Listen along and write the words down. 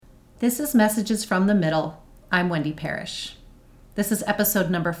This is Messages from the Middle. I'm Wendy Parrish. This is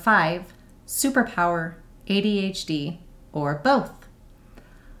episode number 5, Superpower, ADHD, or both.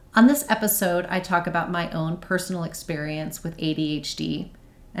 On this episode, I talk about my own personal experience with ADHD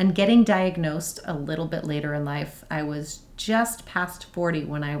and getting diagnosed a little bit later in life. I was just past 40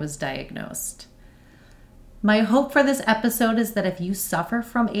 when I was diagnosed. My hope for this episode is that if you suffer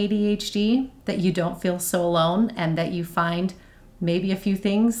from ADHD, that you don't feel so alone and that you find maybe a few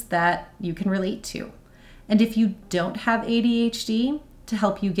things that you can relate to. And if you don't have ADHD, to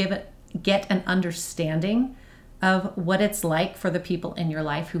help you get an understanding of what it's like for the people in your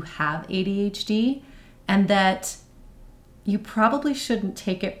life who have ADHD, and that you probably shouldn't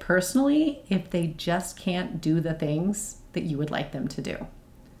take it personally if they just can't do the things that you would like them to do.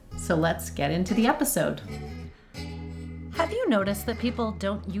 So let's get into the episode. Have you noticed that people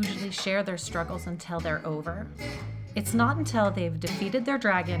don't usually share their struggles until they're over? It's not until they've defeated their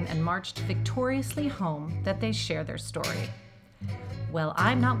dragon and marched victoriously home that they share their story. Well,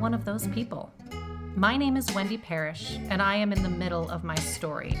 I'm not one of those people. My name is Wendy Parrish, and I am in the middle of my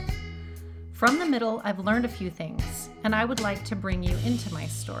story. From the middle, I've learned a few things, and I would like to bring you into my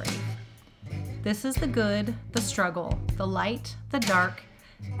story. This is the good, the struggle, the light, the dark,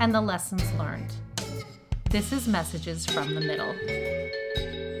 and the lessons learned. This is Messages from the Middle.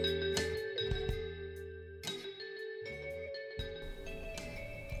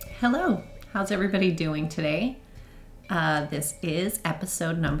 Hello, how's everybody doing today? This is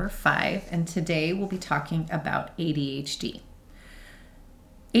episode number 5, and today we'll be talking about ADHD.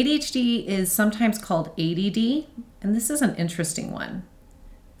 ADHD is sometimes called ADD, and this is an interesting one.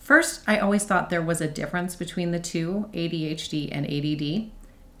 First, I always thought there was a difference between the two, ADHD and ADD,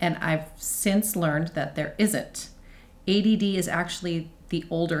 and I've since learned that there isn't. ADD is actually the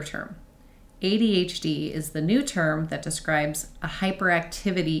older term. ADHD is the new term that describes a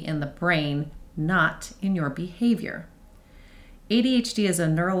hyperactivity in the brain, not in your behavior. ADHD is a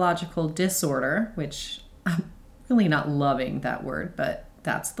neurological disorder, which I'm really not loving that word, but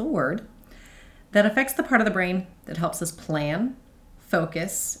that's the word, that affects the part of the brain that helps us plan,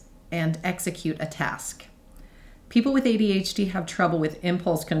 focus, and execute a task. People with ADHD have trouble with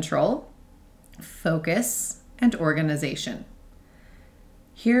impulse control, focus, and organization.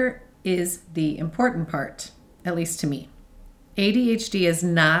 Here is the important part, at least to me. ADHD is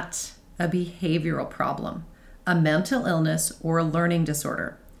not a behavioral problem, a mental illness, or a learning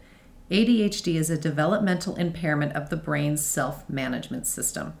disorder. ADHD is a developmental impairment of the brain's self-management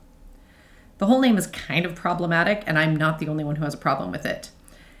system. The whole name is kind of problematic, and I'm not the only one who has a problem with it.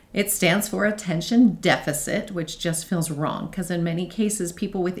 It stands for attention deficit, which just feels wrong because in many cases,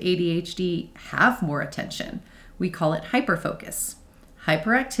 people with ADHD have more attention. We call it hyperfocus.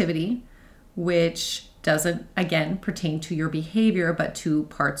 Hyperactivity, which doesn't, again, pertain to your behavior, but to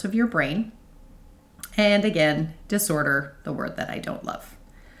parts of your brain. And again, disorder, the word that I don't love.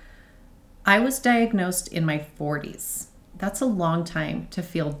 I was diagnosed in my 40s. That's a long time to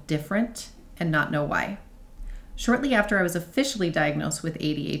feel different and not know why. Shortly after I was officially diagnosed with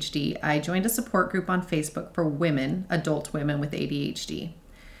ADHD, I joined a support group on Facebook for women, adult women with ADHD.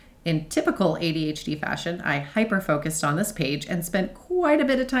 In typical ADHD fashion, I hyper-focused on this page and spent quite a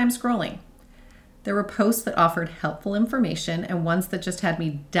bit of time scrolling. There were posts that offered helpful information and ones that just had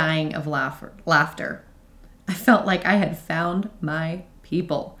me dying of laughter. I felt like I had found my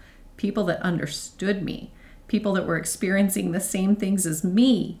people that understood me, people that were experiencing the same things as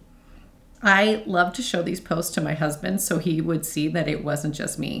me. I love to show these posts to my husband so he would see that it wasn't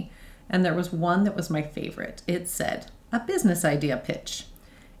just me. And there was one that was my favorite. It said, "A business idea pitch.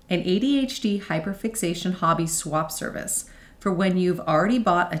 An ADHD hyperfixation hobby swap service for when you've already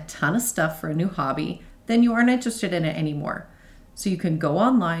bought a ton of stuff for a new hobby, then you aren't interested in it anymore. So you can go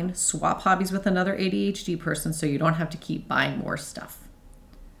online, swap hobbies with another ADHD person so you don't have to keep buying more stuff."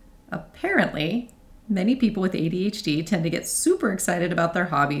 Apparently, many people with ADHD tend to get super excited about their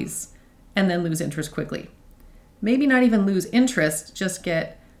hobbies and then lose interest quickly. Maybe not even lose interest, just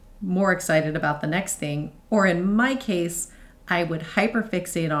get more excited about the next thing. Or in my case, I would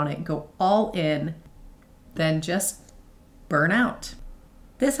hyperfixate on it, go all in, then just burn out.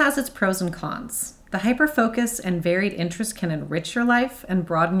 This has its pros and cons. The hyperfocus and varied interest can enrich your life and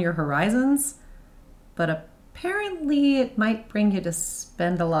broaden your horizons, but apparently it might bring you to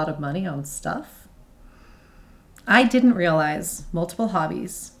spend a lot of money on stuff. I didn't realize multiple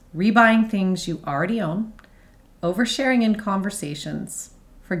hobbies, rebuying things you already own, oversharing in conversations,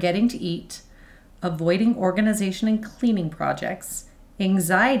 forgetting to eat, avoiding organization and cleaning projects,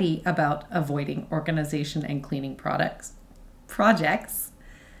 anxiety about avoiding organization and cleaning projects,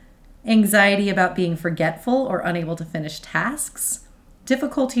 anxiety about being forgetful or unable to finish tasks,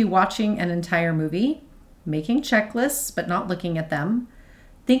 difficulty watching an entire movie, making checklists but not looking at them,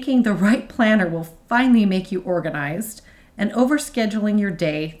 thinking the right planner will finally make you organized, and overscheduling your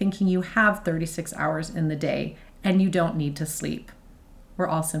day thinking you have 36 hours in the day and you don't need to sleep, were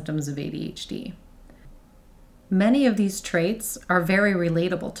all symptoms of ADHD. Many of these traits are very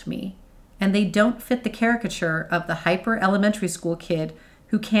relatable to me, and they don't fit the caricature of the hyper elementary school kid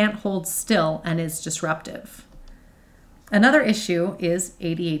who can't hold still and is disruptive. Another issue is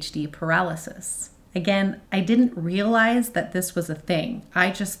ADHD paralysis. Again, I didn't realize that this was a thing.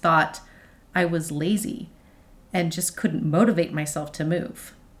 I just thought I was lazy and just couldn't motivate myself to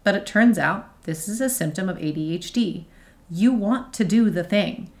move. But it turns out this is a symptom of ADHD. You want to do the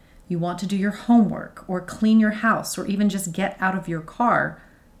thing. You want to do your homework or clean your house or even just get out of your car,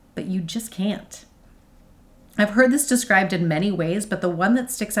 but you just can't. I've heard this described in many ways, but the one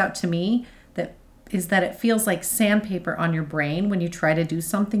that sticks out to me is that it feels like sandpaper on your brain when you try to do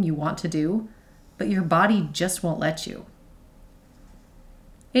something you want to do, but your body just won't let you.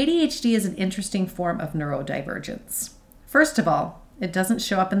 ADHD is an interesting form of neurodivergence. First of all, it doesn't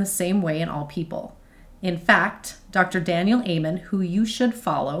show up in the same way in all people. In fact, Dr. Daniel Amen, who you should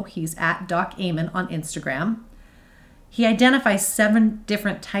follow, he's at Doc Amen on Instagram, he identifies 7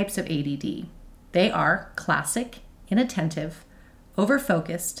 different types of ADD. They are classic, inattentive,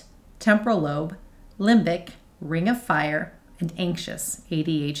 overfocused, temporal lobe, limbic, ring of fire, and anxious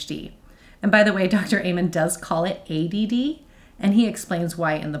ADHD. And by the way, Dr. Amen does call it ADD, and he explains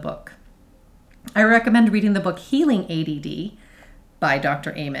why in the book. I recommend reading the book Healing ADD by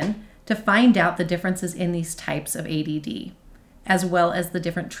Dr. Amen to find out the differences in these types of ADD, as well as the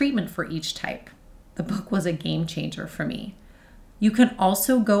different treatment for each type. The book was a game changer for me. You can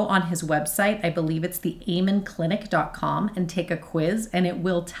also go on his website, I believe it's the amenclinic.com, and take a quiz, and it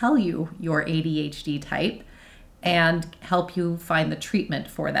will tell you your ADHD type and help you find the treatment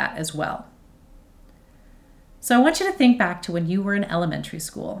for that as well. So I want you to think back to when you were in elementary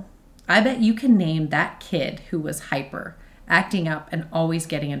school. I bet you can name that kid who was hyper, acting up, and always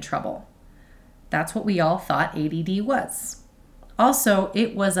getting in trouble. That's what we all thought ADD was. Also,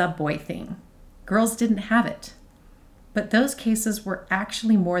 it was a boy thing. Girls didn't have it. But those cases were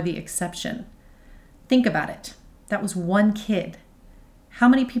actually more the exception. Think about it. That was one kid. How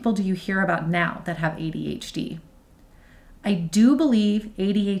many people do you hear about now that have ADHD? I do believe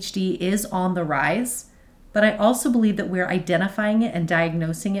ADHD is on the rise, but I also believe that we're identifying it and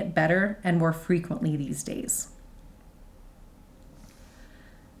diagnosing it better and more frequently these days.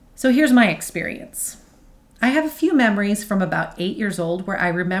 So here's my experience. I have a few memories from about 8 years old where I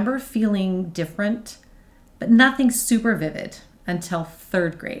remember feeling different, but nothing super vivid until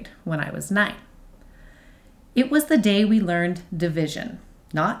 3rd grade when I was 9. It was the day we learned division,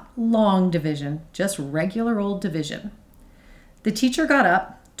 not long division, just regular old division. The teacher got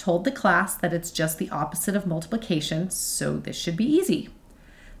up, told the class that it's just the opposite of multiplication, so this should be easy.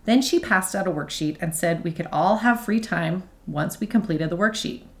 Then she passed out a worksheet and said we could all have free time once we completed the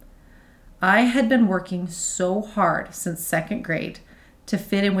worksheet. I had been working so hard since 2nd grade to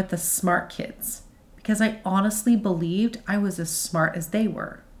fit in with the smart kids because I honestly believed I was as smart as they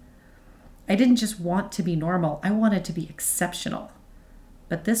were. I didn't just want to be normal, I wanted to be exceptional.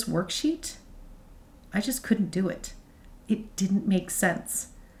 But this worksheet, I just couldn't do it. It didn't make sense.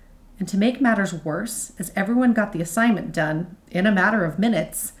 And to make matters worse, as everyone got the assignment done in a matter of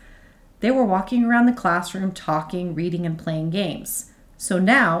minutes, they were walking around the classroom talking, reading, and playing games. So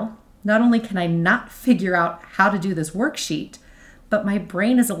now, not only can I not figure out how to do this worksheet, but my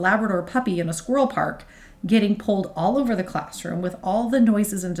brain is a Labrador puppy in a squirrel park getting pulled all over the classroom with all the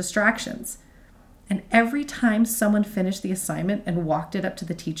noises and distractions. And every time someone finished the assignment and walked it up to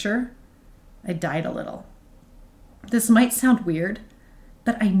the teacher, I died a little. This might sound weird,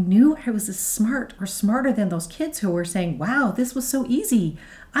 but I knew I was as smart or smarter than those kids who were saying, wow, this was so easy.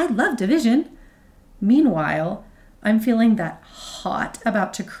 I love division. Meanwhile, I'm feeling that hot,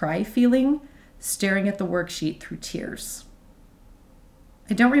 about to cry feeling, staring at the worksheet through tears.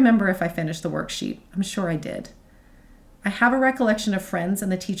 I don't remember if I finished the worksheet. I'm sure I did. I have a recollection of friends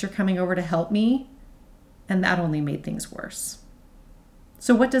and the teacher coming over to help me, and that only made things worse.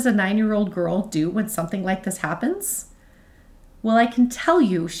 So what does a 9-year-old girl do when something like this happens? Well, I can tell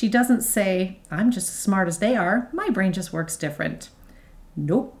you she doesn't say, I'm just as smart as they are. My brain just works different.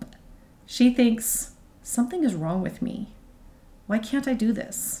 Nope. She thinks, something is wrong with me. Why can't I do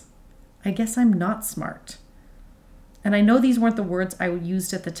this? I guess I'm not smart. And I know these weren't the words I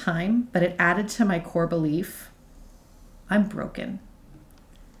used at the time, but it added to my core belief, I'm broken.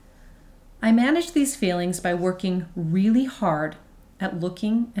 I managed these feelings by working really hard at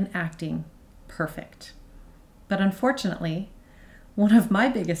looking and acting perfect. But unfortunately, One of my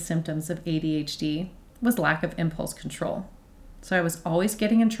biggest symptoms of ADHD was lack of impulse control. So I was always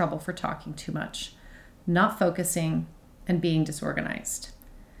getting in trouble for talking too much, not focusing, and being disorganized.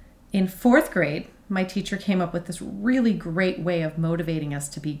 In 4th grade, my teacher came up with this really great way of motivating us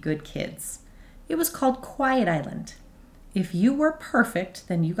to be good kids. It was called Quiet Island. If you were perfect,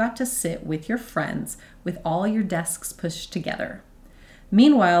 then you got to sit with your friends with all your desks pushed together.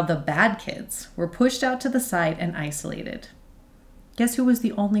 Meanwhile, the bad kids were pushed out to the side and isolated. Guess who was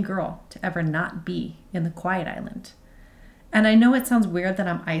the only girl to ever not be in the Quiet Island? And I know it sounds weird that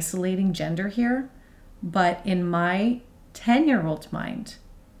I'm isolating gender here, but in my 10-year-old mind,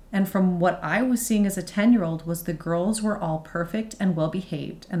 and from what I was seeing as a 10-year-old, was the girls were all perfect and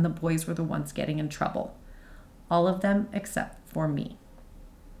well-behaved, and the boys were the ones getting in trouble. All of them except for me.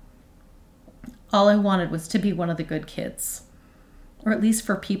 All I wanted was to be one of the good kids, or at least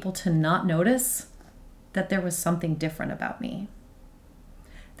for people to not notice that there was something different about me.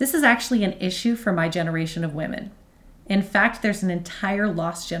 This is actually an issue for my generation of women. In fact, there's an entire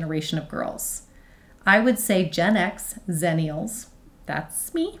lost generation of girls. I would say Gen X, Zennials,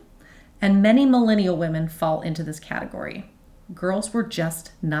 that's me, and many millennial women fall into this category. Girls were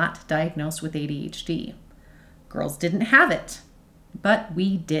just not diagnosed with ADHD. Girls didn't have it, but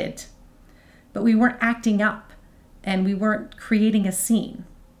we did. But we weren't acting up, and we weren't creating a scene,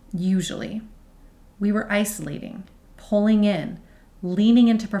 usually. We were isolating, pulling in, leaning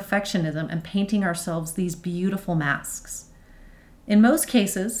into perfectionism, and painting ourselves these beautiful masks. In most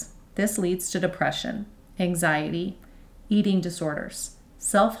cases, this leads to depression, anxiety, eating disorders,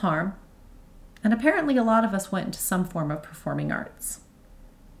 self-harm, and apparently a lot of us went into some form of performing arts.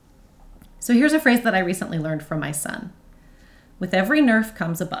 So here's a phrase that I recently learned from my son. With every nerf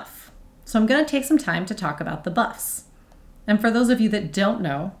comes a buff. So I'm going to take some time to talk about the buffs. And for those of you that don't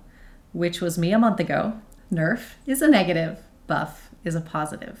know, which was me a month ago, nerf is a negative, buff is a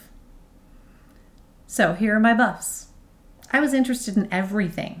positive. So here are my buffs. I was interested in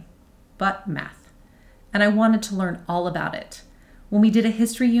everything but math, and I wanted to learn all about it. When we did a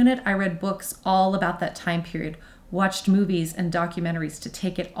history unit, I read books all about that time period, watched movies and documentaries to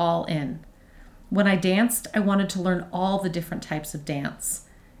take it all in. When I danced, I wanted to learn all the different types of dance.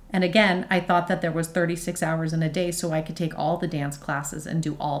 And again, I thought that there was 36 hours in a day so I could take all the dance classes and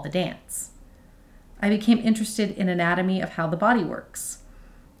do all the dance. I became interested in anatomy of how the body works.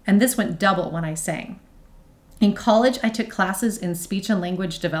 And this went double when I sang. In college, I took classes in speech and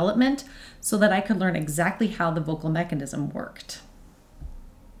language development so that I could learn exactly how the vocal mechanism worked.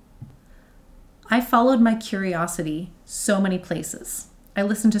 I followed my curiosity so many places. I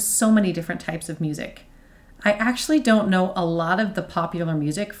listened to so many different types of music. I actually don't know a lot of the popular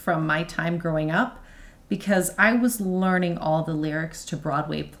music from my time growing up because I was learning all the lyrics to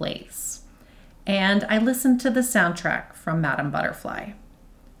Broadway plays. And I listened to the soundtrack from Madame Butterfly.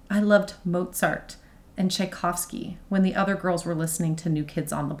 I loved Mozart and Tchaikovsky when the other girls were listening to New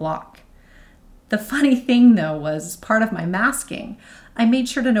Kids on the Block. The funny thing, though, was part of my masking, I made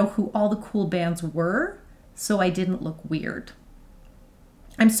sure to know who all the cool bands were so I didn't look weird.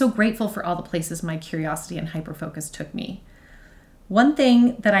 I'm so grateful for all the places my curiosity and hyperfocus took me. One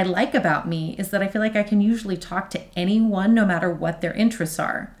thing that I like about me is that I feel like I can usually talk to anyone no matter what their interests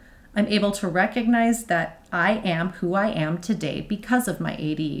are. I'm able to recognize that I am who I am today because of my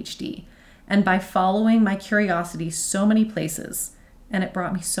ADHD and by following my curiosity so many places, and it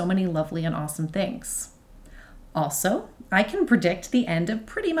brought me so many lovely and awesome things. Also, I can predict the end of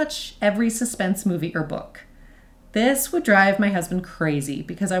pretty much every suspense movie or book. This would drive my husband crazy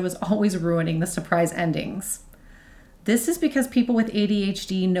because I was always ruining the surprise endings. This is because people with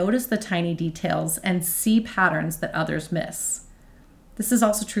ADHD notice the tiny details and see patterns that others miss. This is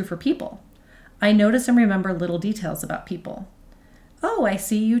also true for people. I notice and remember little details about people. Oh, I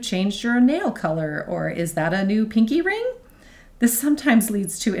see you changed your nail color, or is that a new pinky ring? This sometimes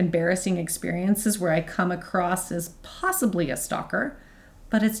leads to embarrassing experiences where I come across as possibly a stalker,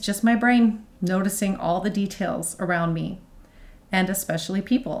 but it's just my brain noticing all the details around me, and especially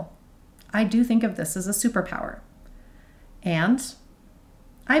people. I do think of this as a superpower. And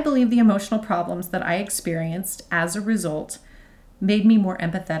I believe the emotional problems that I experienced as a result made me more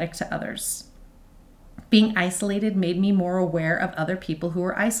empathetic to others. Being isolated made me more aware of other people who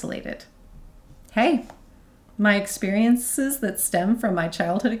were isolated. Hey, my experiences that stem from my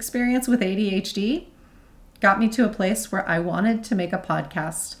childhood experience with ADHD got me to a place where I wanted to make a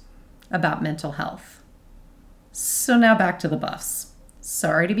podcast about mental health. So now back to the buffs.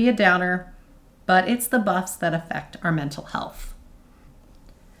 Sorry to be a downer, but it's the buffs that affect our mental health.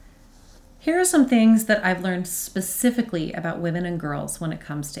 Here are some things that I've learned specifically about women and girls when it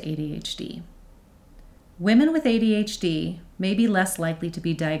comes to ADHD. Women with ADHD may be less likely to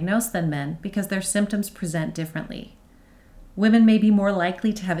be diagnosed than men because their symptoms present differently. Women may be more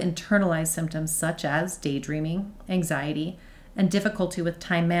likely to have internalized symptoms such as daydreaming, anxiety, and difficulty with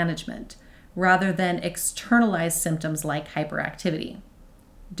time management, rather than externalized symptoms like hyperactivity.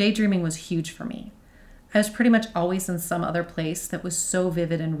 Daydreaming was huge for me. I was pretty much always in some other place that was so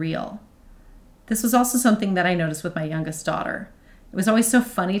vivid and real. This was also something that I noticed with my youngest daughter. It was always so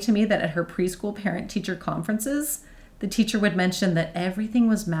funny to me that at her preschool parent-teacher conferences, the teacher would mention that everything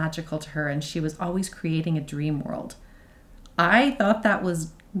was magical to her and she was always creating a dream world. I thought that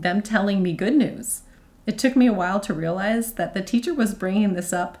was them telling me good news. It took me a while to realize that the teacher was bringing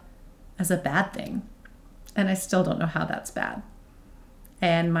this up as a bad thing. And I still don't know how that's bad.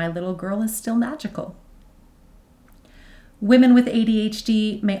 And my little girl is still magical. Women with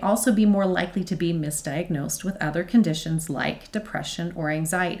ADHD may also be more likely to be misdiagnosed with other conditions like depression or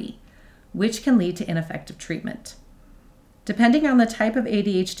anxiety, which can lead to ineffective treatment. Depending on the type of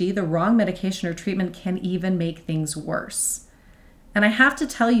ADHD, the wrong medication or treatment can even make things worse. And I have to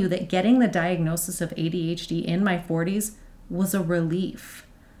tell you that getting the diagnosis of ADHD in my 40s was a relief.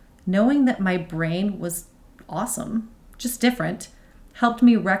 Knowing that my brain was awesome, just different, helped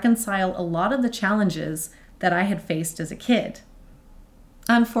me reconcile a lot of the challenges that I had faced as a kid.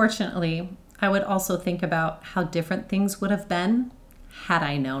 Unfortunately, I would also think about how different things would have been had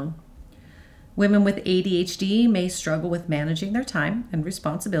I known. Women with ADHD may struggle with managing their time and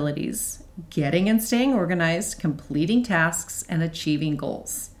responsibilities, getting and staying organized, completing tasks, and achieving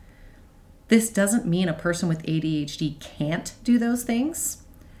goals. This doesn't mean a person with ADHD can't do those things.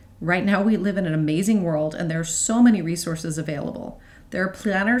 Right now, we live in an amazing world, and there are so many resources available. There are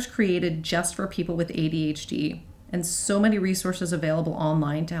planners created just for people with ADHD, and so many resources available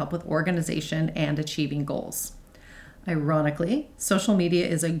online to help with organization and achieving goals. Ironically, social media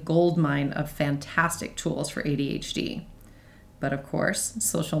is a goldmine of fantastic tools for ADHD. But of course,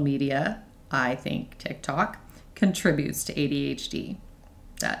 social media, I think TikTok, contributes to ADHD.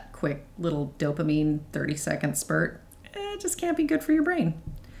 That quick little dopamine 30-second spurt, just can't be good for your brain.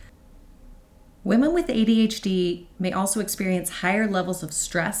 Women with ADHD may also experience higher levels of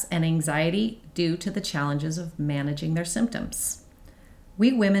stress and anxiety due to the challenges of managing their symptoms.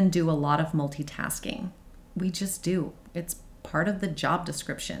 We women do a lot of multitasking. We just do. It's part of the job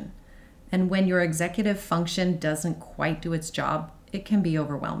description. And when your executive function doesn't quite do its job, it can be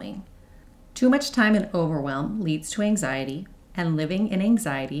overwhelming. Too much time in overwhelm leads to anxiety, and living in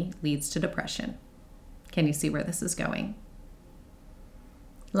anxiety leads to depression. Can you see where this is going?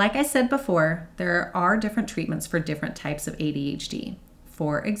 Like I said before, there are different treatments for different types of ADHD.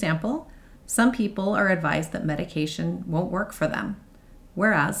 For example, some people are advised that medication won't work for them,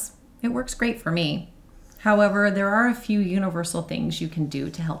 whereas it works great for me. However, there are a few universal things you can do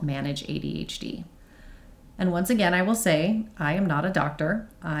to help manage ADHD. And once again, I will say, I am not a doctor.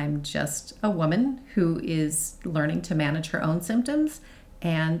 I'm just a woman who is learning to manage her own symptoms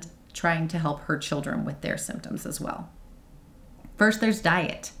and trying to help her children with their symptoms as well. First, there's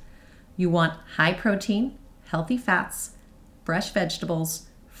diet. You want high protein, healthy fats, fresh vegetables,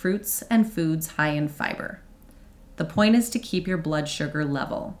 fruits, and foods high in fiber. The point is to keep your blood sugar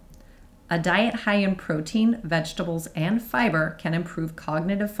level. A diet high in protein, vegetables, and fiber can improve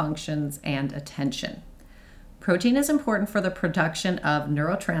cognitive functions and attention. Protein is important for the production of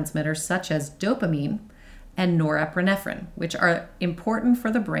neurotransmitters such as dopamine and norepinephrine, which are important for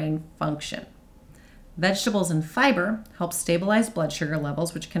the brain function. Vegetables and fiber help stabilize blood sugar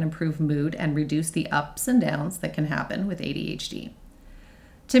levels, which can improve mood and reduce the ups and downs that can happen with ADHD.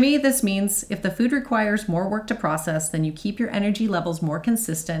 To me, this means if the food requires more work to process, then you keep your energy levels more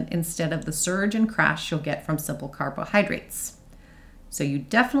consistent instead of the surge and crash you'll get from simple carbohydrates. So you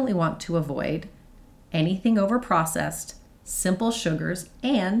definitely want to avoid anything over-processed, simple sugars,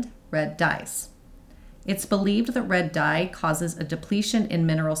 and red dyes. It's believed that red dye causes a depletion in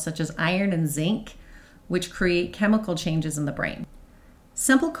minerals such as iron and zinc, which create chemical changes in the brain.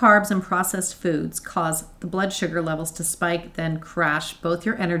 Simple carbs and processed foods cause the blood sugar levels to spike, then crash both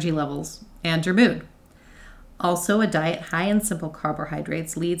your energy levels and your mood. Also, a diet high in simple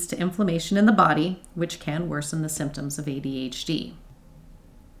carbohydrates leads to inflammation in the body, which can worsen the symptoms of ADHD.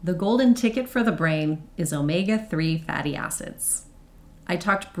 The golden ticket for the brain is omega-3 fatty acids. I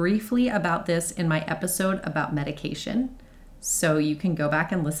talked briefly about this in my episode about medication, so you can go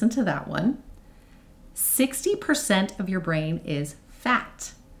back and listen to that one. 60% of your brain is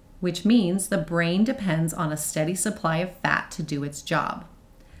fat, which means the brain depends on a steady supply of fat to do its job.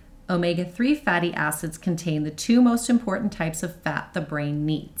 Omega-3 fatty acids contain the two most important types of fat the brain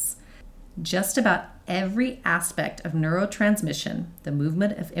needs. Just about every aspect of neurotransmission, the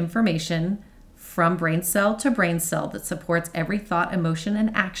movement of information from brain cell to brain cell that supports every thought, emotion,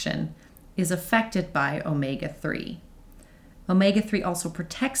 and action is affected by omega-3. Omega-3 also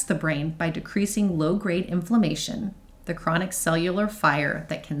protects the brain by decreasing low-grade inflammation, the chronic cellular fire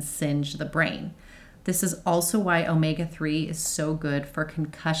that can singe the brain. This is also why omega-3 is so good for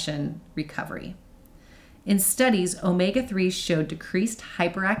concussion recovery. In studies, omega-3 showed decreased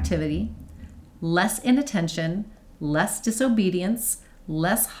hyperactivity, less inattention, less disobedience,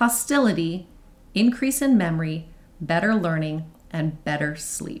 less hostility, increase in memory, better learning, and better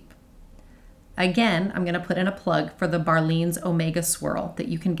sleep. Again, I'm going to put in a plug for the Barlean's Omega Swirl that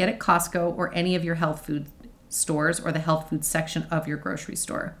you can get at Costco or any of your health food stores or the health food section of your grocery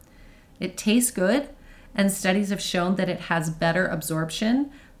store. It tastes good, and studies have shown that it has better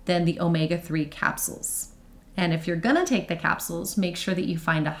absorption than the omega-3 capsules. And if you're going to take the capsules, make sure that you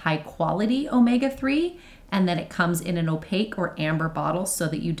find a high quality omega-3 and that it comes in an opaque or amber bottle so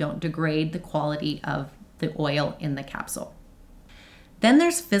that you don't degrade the quality of the oil in the capsule. Then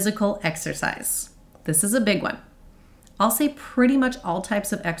there's physical exercise. This is a big one. I'll say pretty much all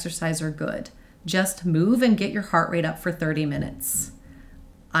types of exercise are good. Just move and get your heart rate up for 30 minutes.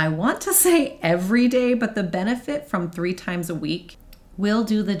 I want to say every day, but the benefit from 3 times a week will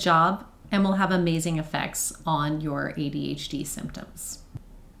do the job and will have amazing effects on your ADHD symptoms.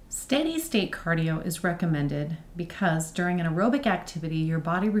 Steady state cardio is recommended because during an aerobic activity, your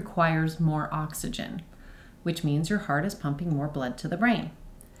body requires more oxygen, which means your heart is pumping more blood to the brain.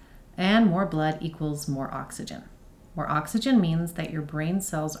 And more blood equals more oxygen. More oxygen means that your brain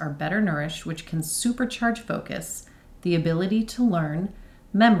cells are better nourished, which can supercharge focus, the ability to learn,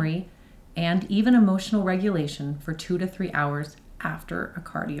 memory, and even emotional regulation for 2 to 3 hours after a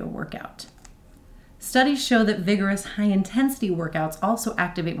cardio workout. Studies show that vigorous, high-intensity workouts also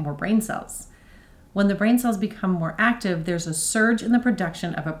activate more brain cells. When the brain cells become more active, there's a surge in the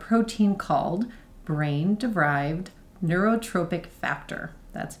production of a protein called brain-derived neurotrophic factor.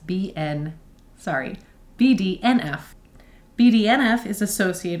 That's BDNF. BDNF is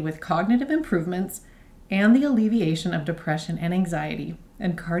associated with cognitive improvements and the alleviation of depression and anxiety,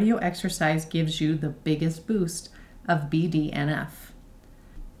 and cardio exercise gives you the biggest boost of BDNF.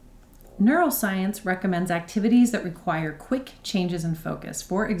 Neuroscience recommends activities that require quick changes in focus.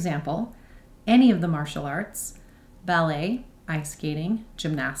 For example, any of the martial arts, ballet, ice skating,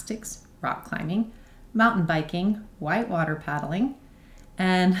 gymnastics, rock climbing, mountain biking, whitewater paddling,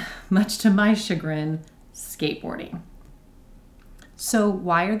 and much to my chagrin, skateboarding. So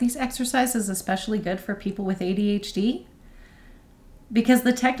why are these exercises especially good for people with ADHD? Because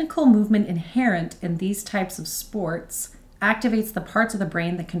the technical movement inherent in these types of sports activates the parts of the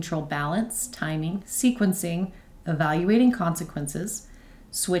brain that control balance, timing, sequencing, evaluating consequences,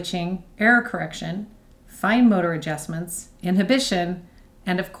 switching, error correction, fine motor adjustments, inhibition,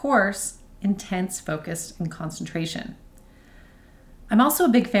 and of course, intense focus and concentration. I'm also a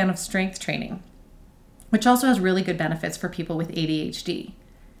big fan of strength training, which also has really good benefits for people with ADHD.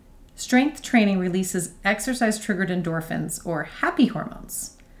 Strength training releases exercise-triggered endorphins or happy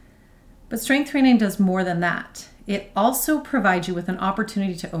hormones. But strength training does more than that. It also provides you with an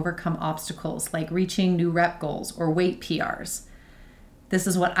opportunity to overcome obstacles like reaching new rep goals or weight PRs. This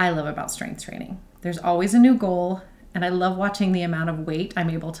is what I love about strength training. There's always a new goal, and I love watching the amount of weight I'm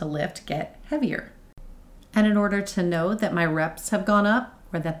able to lift get heavier. And in order to know that my reps have gone up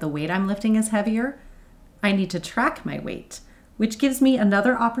or that the weight I'm lifting is heavier, I need to track my weight, which gives me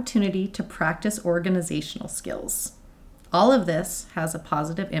another opportunity to practice organizational skills. All of this has a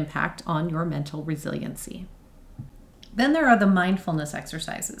positive impact on your mental resiliency. Then there are the mindfulness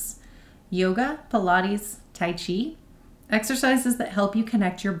exercises. Yoga, Pilates, Tai Chi, exercises that help you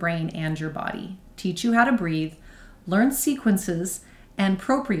connect your brain and your body, teach you how to breathe, learn sequences, and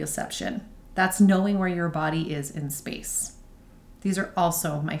proprioception. That's knowing where your body is in space. These are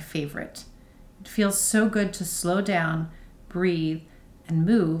also my favorite. It feels so good to slow down, breathe, and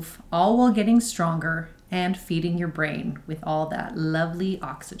move, all while getting stronger and feeding your brain with all that lovely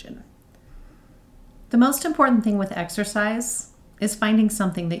oxygen. The most important thing with exercise is finding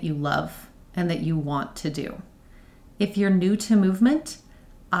something that you love and that you want to do. If you're new to movement,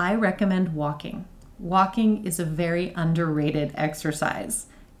 I recommend walking. Walking is a very underrated exercise,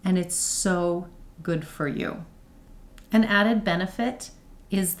 and it's so good for you. An added benefit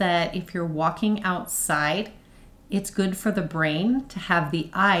is that if you're walking outside, it's good for the brain to have the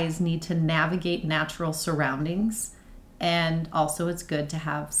eyes need to navigate natural surroundings, and also it's good to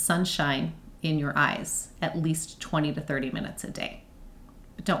have sunshine in your eyes at least 20 to 30 minutes a day.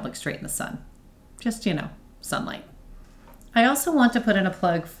 But don't look straight in the sun. Just, sunlight. I also want to put in a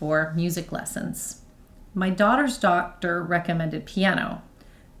plug for music lessons. My daughter's doctor recommended piano,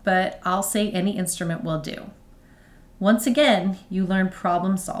 but I'll say any instrument will do. Once again, you learn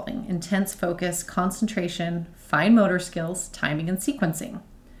problem solving, intense focus, concentration, fine motor skills, timing, and sequencing.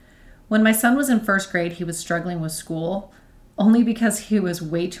 When my son was in first grade, he was struggling with school only because he was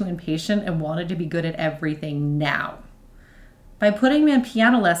way too impatient and wanted to be good at everything now. By putting him in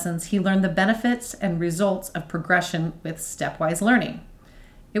piano lessons, he learned the benefits and results of progression with stepwise learning.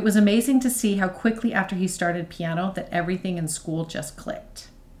 It was amazing to see how quickly after he started piano that everything in school just clicked.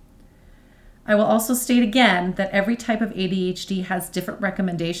 I will also state again that every type of ADHD has different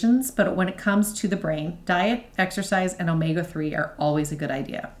recommendations, but when it comes to the brain, diet, exercise, and omega-3 are always a good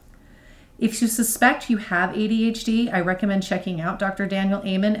idea. If you suspect you have ADHD, I recommend checking out Dr. Daniel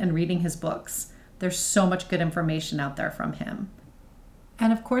Amen and reading his books. There's so much good information out there from him.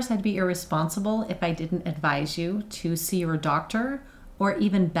 And of course, I'd be irresponsible if I didn't advise you to see your doctor, or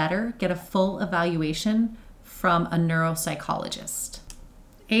even better, get a full evaluation from a neuropsychologist.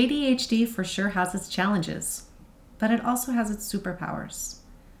 ADHD for sure has its challenges, but it also has its superpowers.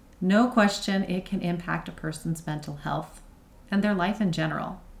 No question it can impact a person's mental health and their life in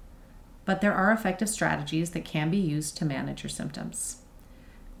general, but there are effective strategies that can be used to manage your symptoms.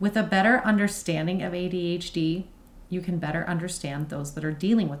 With a better understanding of ADHD, you can better understand those that are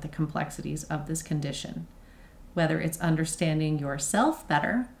dealing with the complexities of this condition, whether it's understanding yourself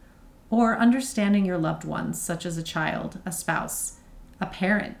better or understanding your loved ones, such as a child, a spouse, a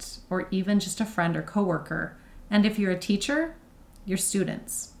parent, or even just a friend or coworker, and if you're a teacher, your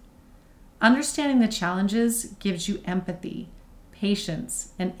students. Understanding the challenges gives you empathy,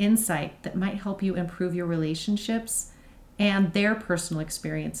 patience, and insight that might help you improve your relationships and their personal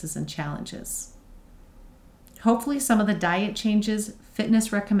experiences and challenges. Hopefully, some of the diet changes,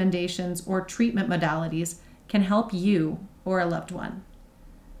 fitness recommendations, or treatment modalities can help you or a loved one.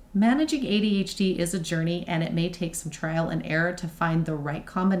 Managing ADHD is a journey, and it may take some trial and error to find the right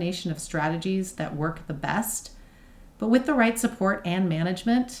combination of strategies that work the best. But with the right support and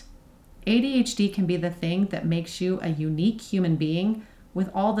management, ADHD can be the thing that makes you a unique human being with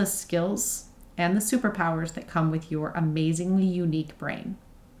all the skills and the superpowers that come with your amazingly unique brain.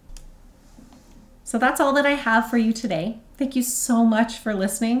 So that's all that I have for you today. Thank you so much for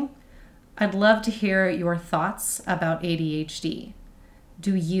listening. I'd love to hear your thoughts about ADHD.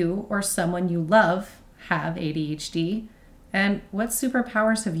 Do you or someone you love have ADHD? And what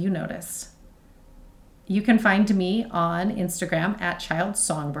superpowers have you noticed? You can find me on Instagram at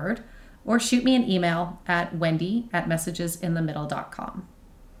childsongbird, or shoot me an email at wendy@messagesinthemiddle.com.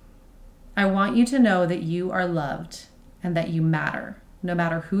 I want you to know that you are loved and that you matter, no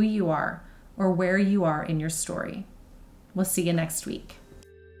matter who you are or where you are in your story. We'll see you next week.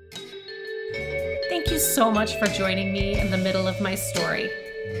 Thank you so much for joining me in the middle of my story.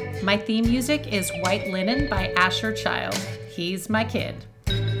 My theme music is White Linen by Asher Child. He's my kid.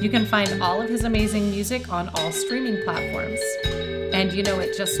 You can find all of his amazing music on all streaming platforms. And you know,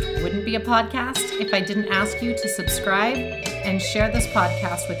 it just wouldn't be a podcast if I didn't ask you to subscribe and share this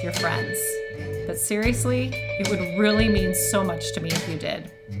podcast with your friends. But seriously, it would really mean so much to me if you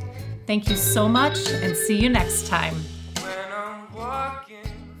did. Thank you so much, and see you next time.